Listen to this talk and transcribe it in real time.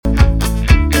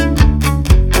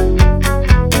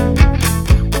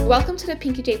Welcome to the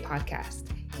Pinky J podcast.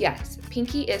 Yes,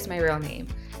 Pinky is my real name.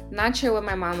 Not sure what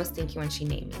my mom was thinking when she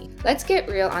named me. Let's get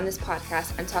real on this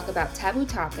podcast and talk about taboo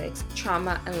topics,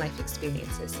 trauma, and life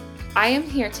experiences. I am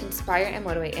here to inspire and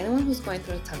motivate anyone who's going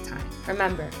through a tough time.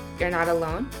 Remember, you're not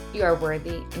alone, you are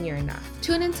worthy, and you're enough.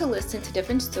 Tune in to listen to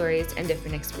different stories and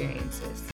different experiences.